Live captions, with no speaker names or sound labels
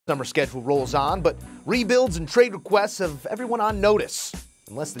Summer schedule rolls on, but rebuilds and trade requests have everyone on notice.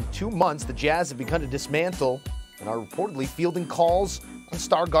 In less than 2 months, the Jazz have begun to dismantle and are reportedly fielding calls on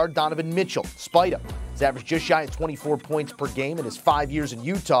star guard Donovan Mitchell. Despite him, he's averaged just shy of 24 points per game in his 5 years in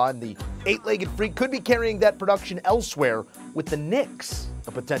Utah, and the eight-legged freak could be carrying that production elsewhere, with the Knicks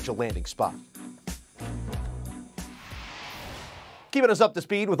a potential landing spot. Keeping us up to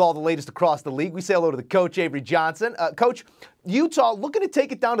speed with all the latest across the league, we say hello to the coach, Avery Johnson. Coach, Utah looking to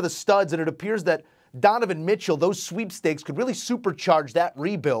take it down to the studs, and it appears that Donovan Mitchell, those sweepstakes could really supercharge that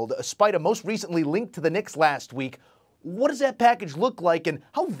rebuild. Spida most recently linked to the Knicks last week. What does that package look like, and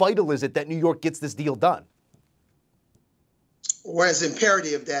how vital is it that New York gets this deal done? Well, it's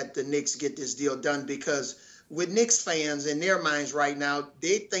imperative that the Knicks get this deal done, because with Knicks fans in their minds right now,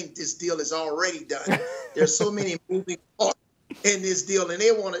 they think this deal is already done. There's so many moving parts in this deal, and they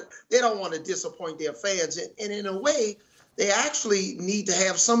don't want to disappoint their fans. And in a way, they actually need to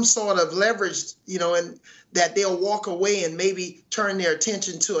have some sort of leverage, and that they'll walk away and maybe turn their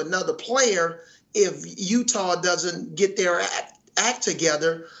attention to another player if Utah doesn't get their act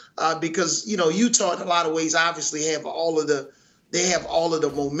together, because Utah in a lot of ways obviously have all of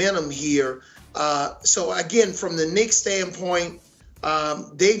the momentum here. So again, from the Knicks standpoint,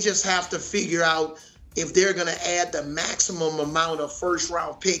 they just have to figure out if they're going to add the maximum amount of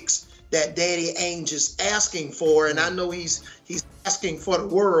first-round picks that Danny Ainge is asking for. And I know he's asking for the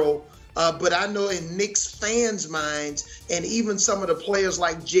world, but I know in Knicks fans' minds, and even some of the players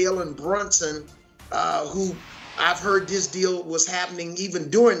like Jalen Brunson, who I've heard this deal was happening even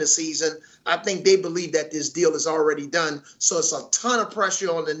during the season, I think they believe that this deal is already done. So it's a ton of pressure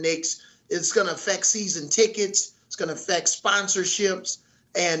on the Knicks. It's going to affect season tickets. It's going to affect sponsorships.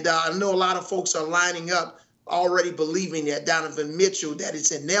 And I know a lot of folks are lining up already believing that Donovan Mitchell, that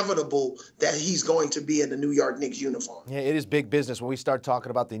it's inevitable that he's going to be in the New York Knicks uniform. Yeah, it is big business when we start talking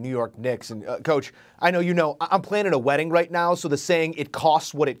about the New York Knicks. And, Coach, I know I'm planning a wedding right now, so the saying, it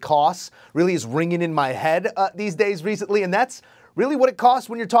costs what it costs, really is ringing in my head these days recently, and that's really what it costs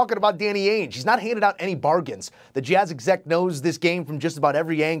when you're talking about Danny Ainge. He's not handed out any bargains. The Jazz exec knows this game from just about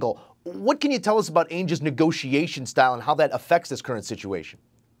every angle. What can you tell us about Ainge's negotiation style and how that affects this current situation?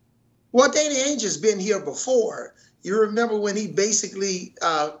 Well, Danny Ainge has been here before. You remember when he basically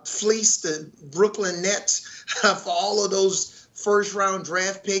fleeced the Brooklyn Nets for all of those first-round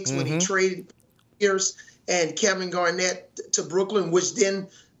draft picks when he traded Pierce and Kevin Garnett to Brooklyn, which then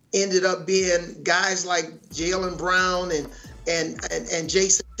ended up being guys like Jaylen Brown and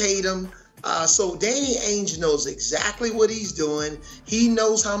Jason Tatum. So Danny Ainge knows exactly what he's doing. He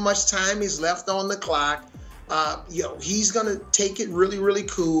knows how much time is left on the clock. He's going to take it really, really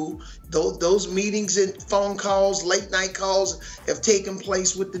cool. Those meetings and phone calls, late night calls have taken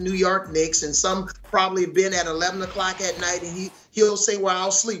place with the New York Knicks, and some probably have been at 11 o'clock at night, and he'll say, well,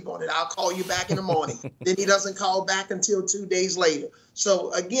 I'll sleep on it. I'll call you back in the morning. Then he doesn't call back until 2 days later.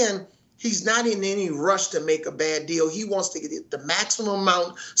 So again, he's not in any rush to make a bad deal. He wants to get the maximum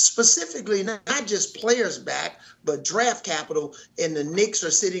amount, specifically not just players back, but draft capital. And the Knicks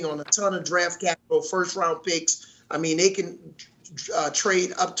are sitting on a ton of draft capital, first-round picks. I mean, they can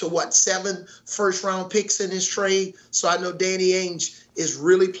trade up to, 7 first-round picks in this trade. So I know Danny Ainge is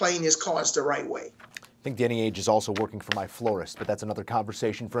really playing his cards the right way. I think Danny Ainge is also working for my florist, but that's another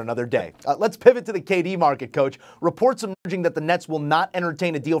conversation for another day. Let's pivot to the KD market, Coach. Reports emerging that the Nets will not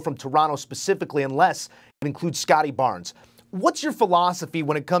entertain a deal from Toronto specifically unless it includes Scottie Barnes. What's your philosophy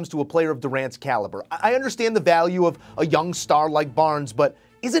when it comes to a player of Durant's caliber? I understand the value of a young star like Barnes, but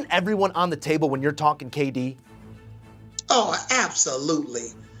isn't everyone on the table when you're talking KD? Oh, absolutely.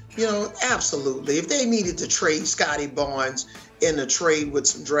 Absolutely. If they needed to trade Scottie Barnes in a trade with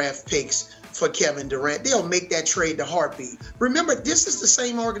some draft picks for Kevin Durant, they'll make that trade the heartbeat. Remember, this is the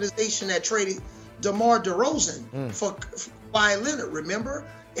same organization that traded DeMar DeRozan for Kawhi Leonard, remember?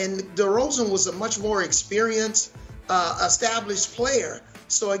 And DeRozan was a much more experienced, established player.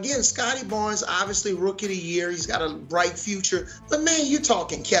 So again, Scottie Barnes, obviously rookie of the year. He's got a bright future. But man, you're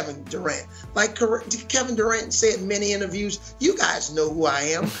talking Kevin Durant. Like Kevin Durant said in many interviews, you guys know who I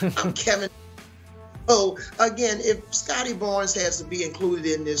am. I'm Kevin. So again, if Scottie Barnes has to be included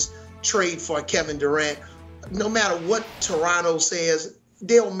in this trade for Kevin Durant, no matter what Toronto says,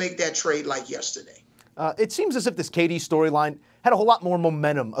 they'll make that trade like yesterday. It seems as if this KD storyline had a whole lot more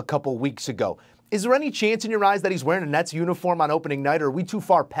momentum a couple weeks ago. Is there any chance in your eyes that he's wearing a Nets uniform on opening night, or are we too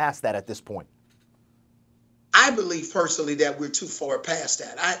far past that at this point? I believe personally that we're too far past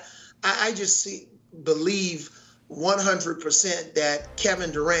that. I just believe 100% that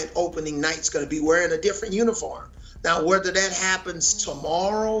Kevin Durant opening night is going to be wearing a different uniform. Now, whether that happens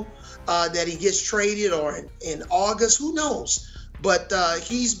tomorrow, that he gets traded, or in August, who knows? But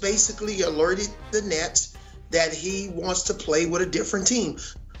he's basically alerted the Nets that he wants to play with a different team.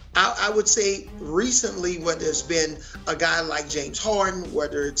 I would say recently, whether it's been a guy like James Harden,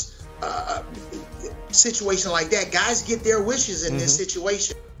 whether it's a situation like that, guys get their wishes in this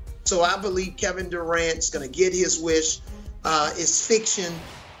situation. So I believe Kevin Durant's going to get his wish. It's fiction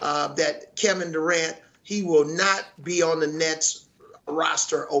that Kevin Durant, he will not be on the Nets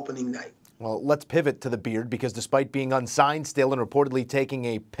roster opening night. Well, let's pivot to the beard, because despite being unsigned still and reportedly taking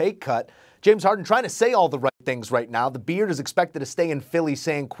a pay cut, James Harden trying to say all the right things right now. The beard is expected to stay in Philly,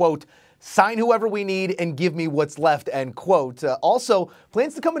 saying, quote, sign whoever we need and give me what's left, end quote. Also,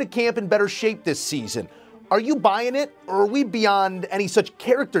 plans to come into camp in better shape this season. Are you buying it, or are we beyond any such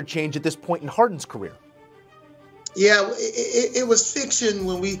character change at this point in Harden's career? Yeah, it was fiction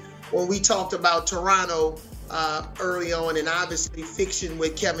when we talked about Toronto early on, and obviously fiction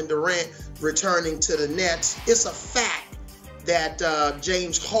with Kevin Durant returning to the Nets. It's a fact that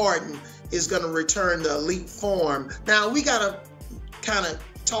James Harden is going to return to elite form. Now, we got to kind of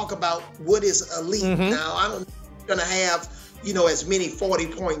talk about what is elite. Now, I don't think he's going to have, as many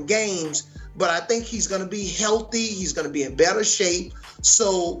 40-point games, but I think he's going to be healthy. He's going to be in better shape.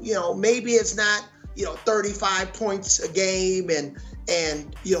 So, maybe it's not, 35 points a game and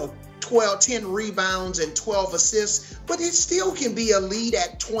 10 rebounds and 12 assists, but it still can be elite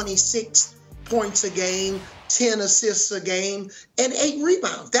at 26 points a game, 10 assists a game, and 8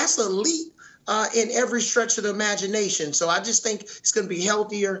 rebounds. That's elite in every stretch of the imagination. So I just think it's going to be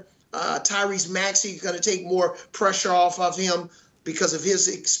healthier. Tyrese Maxey is going to take more pressure off of him because of his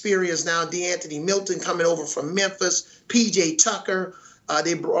experience now. DeAnthony Milton coming over from Memphis, PJ Tucker.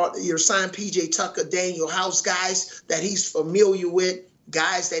 They signed PJ Tucker, Daniel House, guys that he's familiar with,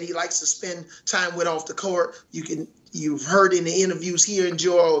 guys that he likes to spend time with off the court. You've heard in the interviews here in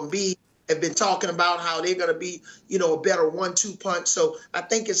Joel Embiid have been talking about how they're going to be, a better 1-2 punch. So I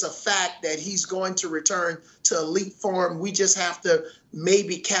think it's a fact that he's going to return to elite form. We just have to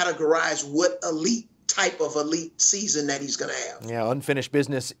maybe categorize what type of elite season that he's going to have. Yeah, unfinished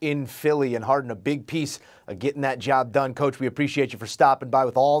business in Philly, and Harden a big piece of getting that job done. Coach, we appreciate you for stopping by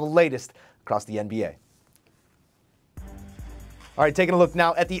with all the latest across the NBA. All right, taking a look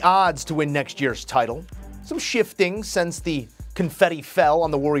now at the odds to win next year's title. Some shifting since the confetti fell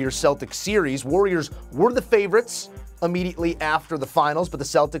on the Warriors-Celtics series. Warriors were the favorites immediately after the finals, but the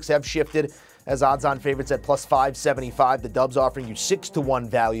Celtics have shifted as odds-on favorites at plus 575. The Dubs offering you 6-1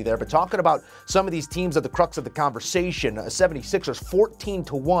 value there. But talking about some of these teams at the crux of the conversation, 76ers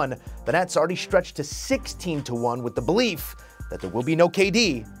 14-1. The Nets already stretched to 16-1 with the belief that there will be no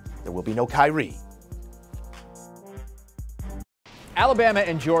KD, there will be no Kyrie. Alabama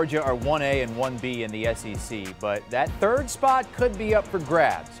and Georgia are 1A and 1B in the SEC, but that third spot could be up for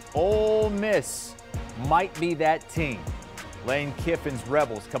grabs. Ole Miss might be that team. Lane Kiffin's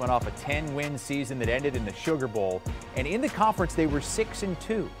Rebels coming off a 10-win season that ended in the Sugar Bowl, and in the conference they were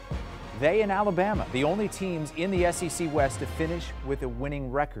 6-2. They and Alabama, the only teams in the SEC West to finish with a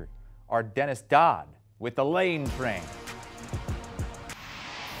winning record. Our Dennis Dodd with the Lane Train.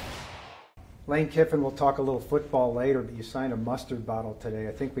 Lane Kiffin will talk a little football later, but you signed a mustard bottle today.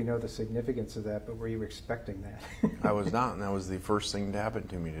 I think we know the significance of that, but were you expecting that? I was not, and that was the first thing to happen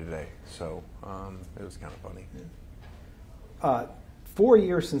to me today. So it was kind of funny. 4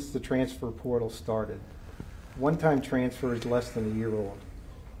 years since the transfer portal started. One-time transfer is less than a year old.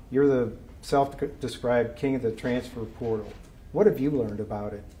 You're the self-described king of the transfer portal. What have you learned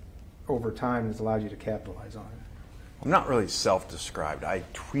about it over time that's allowed you to capitalize on it? I'm not really self-described. I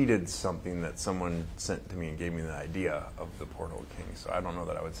tweeted something that someone sent to me and gave me the idea of the Portal King, so I don't know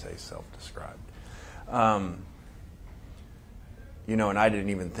that I would say self-described. And I didn't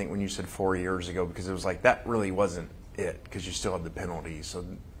even think when you said 4 years ago, because it was like that really wasn't it, because you still had the penalties. So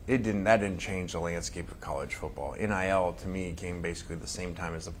that didn't change the landscape of college football. NIL to me came basically the same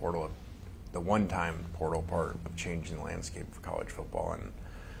time as the portal, the one-time portal part of changing the landscape of college football. And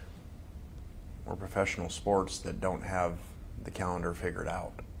we're professional sports that don't have the calendar figured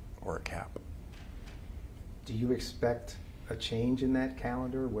out or a cap. Do you expect a change in that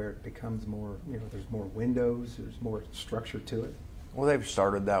calendar where it becomes more, there's more windows, there's more structure to it? Well, they've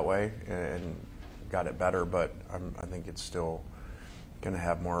started that way and got it better, but I think it's still going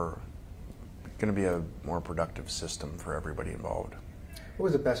to be a more productive system for everybody involved. What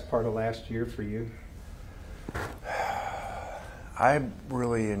was the best part of last year for you? I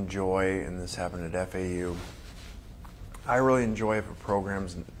really enjoy, and this happened at FAU, I really enjoy if a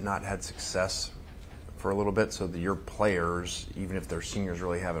program's not had success for a little bit so that your players, even if they're seniors,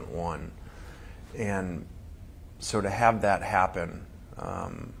 really haven't won. And so to have that happen,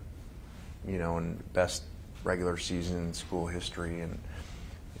 and best regular season, school history, and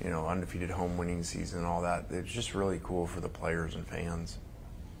undefeated home winning season and all that. It's just really cool for the players and fans.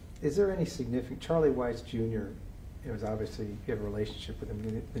 Is there any significant, Charlie Weiss Jr., it was obviously, you have a relationship with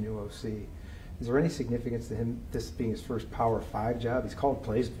him, the new OC. Is there any significance to him, this being his first Power 5 job? He's called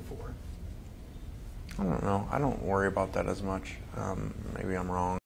plays before. I don't know. I don't worry about that as much. Maybe I'm wrong.